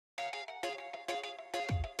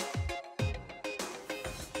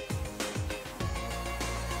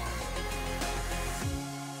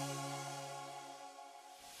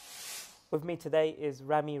With me today is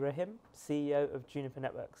Rami Rahim, CEO of Juniper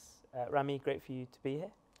Networks. Rami, great for you to be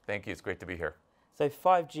here. Thank you, it's great to be here. So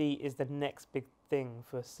 5G is the next big thing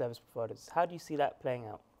for service providers. How do you see that playing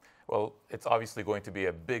out? Well, it's obviously going to be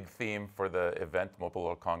a big theme for the event, Mobile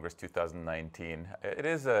World Congress 2019. It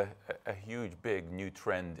is a huge, big new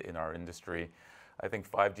trend in our industry. I think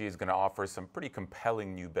 5G is going to offer some pretty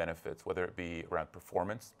compelling new benefits, whether it be around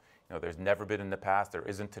performance. There's never been in the past, there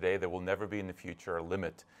isn't today, there will never be in the future a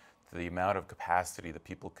limit to the amount of capacity that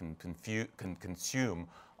people can consume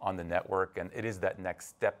on the network, and it is that next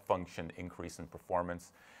step function increase in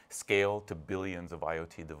performance, scale to billions of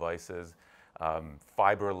IoT devices,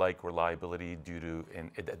 fiber-like reliability due to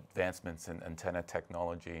advancements in antenna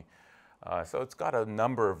technology. So it's got a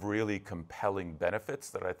number of really compelling benefits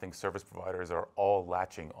that I think service providers are all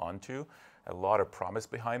latching onto. A lot of promise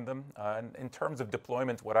behind them. And in terms of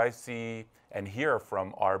deployment, what I see and hear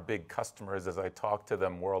from our big customers as I talk to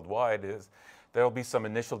them worldwide is there will be some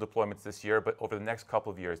initial deployments this year, but over the next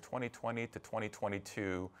couple of years, 2020 to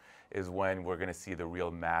 2022, is when we're going to see the real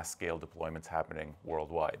mass scale deployments happening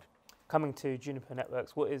worldwide. Coming to Juniper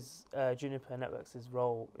Networks, what is Juniper Networks'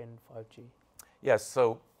 role in 5G? Yes,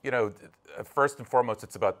 so first and foremost,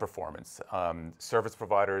 it's about performance. Service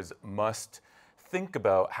providers must think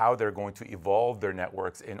about how they're going to evolve their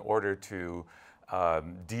networks in order to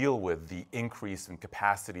deal with the increase in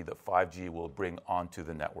capacity that 5G will bring onto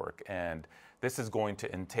the network. And this is going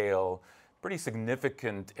to entail pretty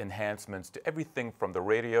significant enhancements to everything from the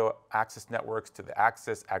radio access networks to the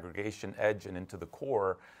access, aggregation, edge, and into the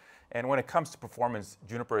core. And when it comes to performance,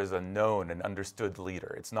 Juniper is a known and understood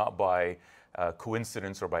leader. It's not by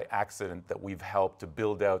coincidence or by accident that we've helped to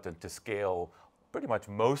build out and to scale pretty much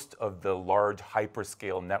most of the large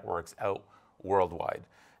hyperscale networks out worldwide.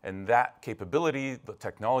 And that capability, the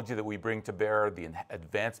technology that we bring to bear, the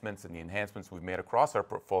advancements and the enhancements we've made across our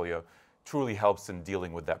portfolio truly helps in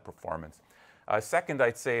dealing with that performance. Second,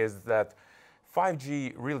 I'd say is that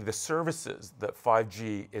 5G, really the services that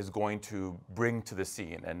 5G is going to bring to the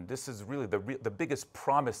scene, and this is really the biggest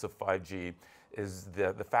promise of 5G, is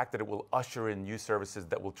the fact that it will usher in new services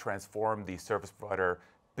that will transform the service provider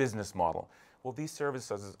business model. Well, these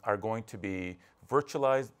services are going to be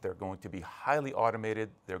virtualized, they're going to be highly automated,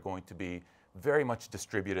 they're going to be very much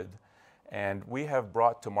distributed. And we have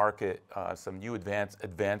brought to market some new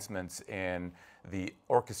advancements in the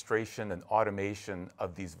orchestration and automation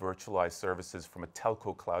of these virtualized services from a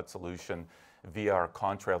telco cloud solution via our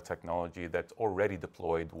Contrail technology that's already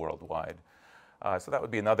deployed worldwide. So that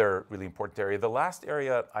would be another really important area. The last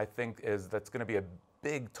area I think that's going to be a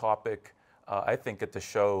big topic I think at the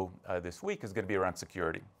show this week is going to be around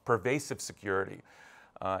security, pervasive security.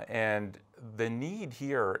 And the need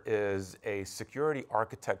here is a security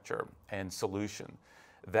architecture and solution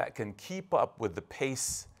that can keep up with the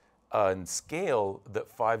pace and scale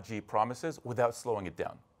that 5G promises without slowing it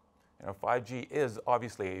down. 5G is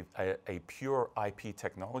obviously a pure IP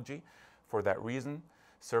technology. For that reason,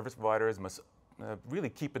 service providers must really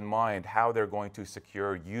keep in mind how they're going to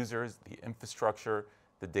secure users, the infrastructure,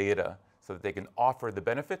 the data, so that they can offer the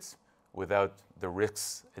benefits without the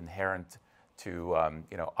risks inherent to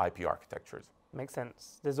IP architectures. Makes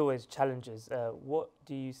sense. There's always challenges. What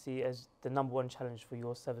do you see as the number one challenge for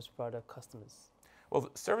your service provider customers?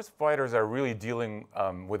 Well, service providers are really dealing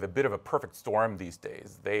with a bit of a perfect storm these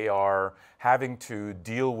days. They are having to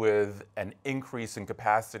deal with an increase in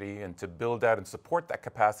capacity and to build out and support that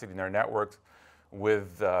capacity in their networks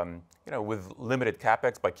with limited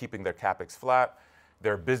capex by keeping their capex flat.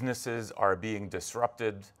 Their businesses are being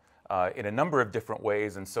disrupted in a number of different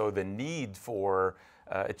ways, and so the need for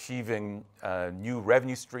achieving new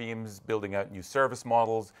revenue streams, building out new service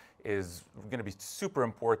models is going to be super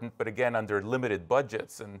important, but again, under limited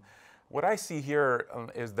budgets. And what I see here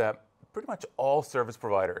is that pretty much all service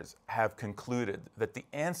providers have concluded that the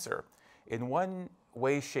answer, in one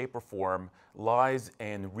way, shape, or form, lies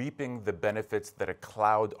in reaping the benefits that a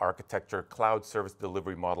cloud architecture, cloud service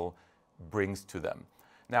delivery model brings to them.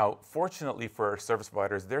 Now, fortunately for service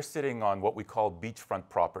providers, they're sitting on what we call beachfront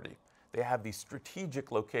property. They have these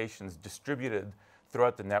strategic locations distributed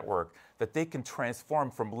throughout the network that they can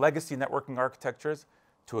transform from legacy networking architectures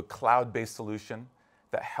to a cloud-based solution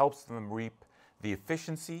that helps them reap the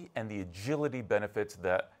efficiency and the agility benefits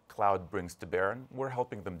that cloud brings to bear, and we're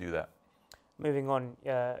helping them do that. Moving on,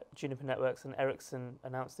 Juniper Networks and Ericsson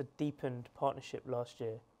announced a deepened partnership last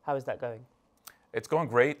year. How is that going? It's going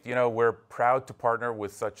great. We're proud to partner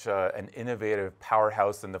with such an innovative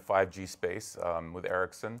powerhouse in the 5G space with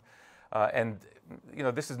Ericsson. And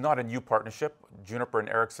this is not a new partnership. Juniper and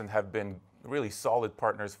Ericsson have been really solid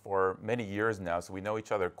partners for many years now, so we know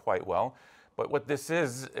each other quite well. But what this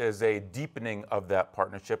is a deepening of that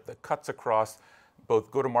partnership that cuts across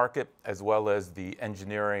both go-to-market as well as the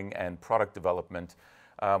engineering and product development.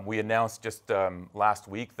 We announced just last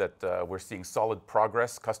week that we're seeing solid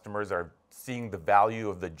progress. Customers are seeing the value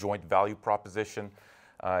of the joint value proposition.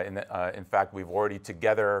 In fact, we've already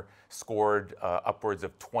together scored upwards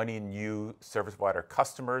of 20 new service provider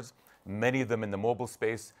customers, many of them in the mobile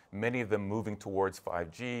space, many of them moving towards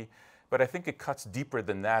 5G. But I think it cuts deeper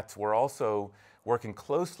than that. We're also working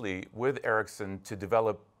closely with Ericsson to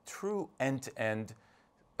develop true end-to-end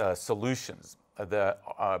solutions that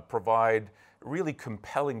provide really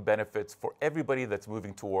compelling benefits for everybody that's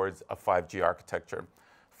moving towards a 5G architecture,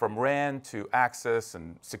 from RAN to access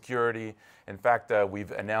and security. In fact,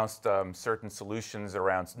 we've announced certain solutions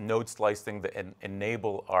around node slicing that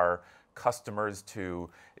enable our customers to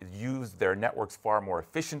use their networks far more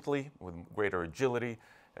efficiently with greater agility,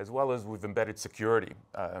 as well as we've embedded security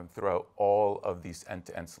throughout all of these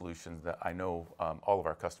end-to-end solutions that I know all of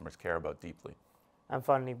our customers care about deeply. And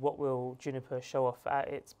finally, what will Juniper show off at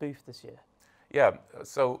its booth this year? Yeah,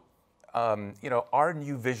 so our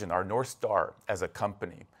new vision, our North Star as a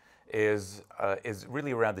company, is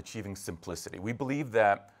really around achieving simplicity. We believe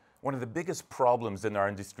that one of the biggest problems in our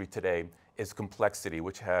industry today is complexity,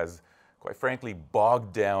 which has, quite frankly,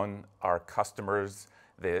 bogged down our customers.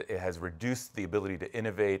 It has reduced the ability to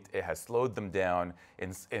innovate. It has slowed them down.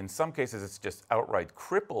 In some cases, it's just outright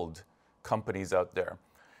crippled companies out there.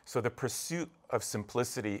 So the pursuit of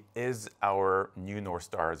simplicity is our new North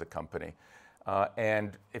Star as a company.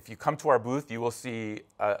 And if you come to our booth, you will see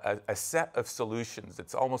a set of solutions.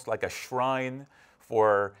 It's almost like a shrine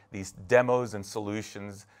for these demos and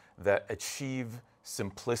solutions that achieve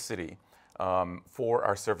simplicity for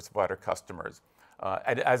our service provider customers.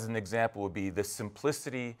 And as an example would be the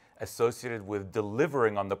simplicity associated with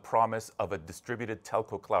delivering on the promise of a distributed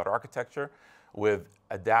telco cloud architecture with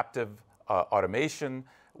adaptive automation,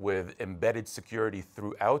 with embedded security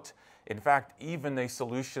throughout. In fact, even a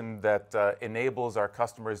solution that enables our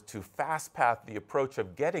customers to fast path the approach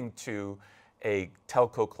of getting to a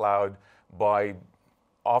telco cloud by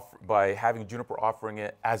having Juniper offering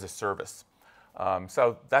it as a service.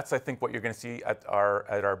 So that's, I think, what you're going to see at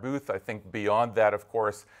our booth. I think beyond that, of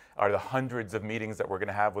course, are the hundreds of meetings that we're going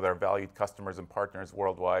to have with our valued customers and partners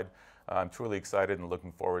worldwide. I'm truly excited and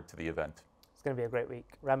looking forward to the event. It's going to be a great week.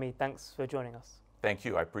 Rami, thanks for joining us. Thank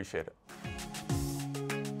you. I appreciate it.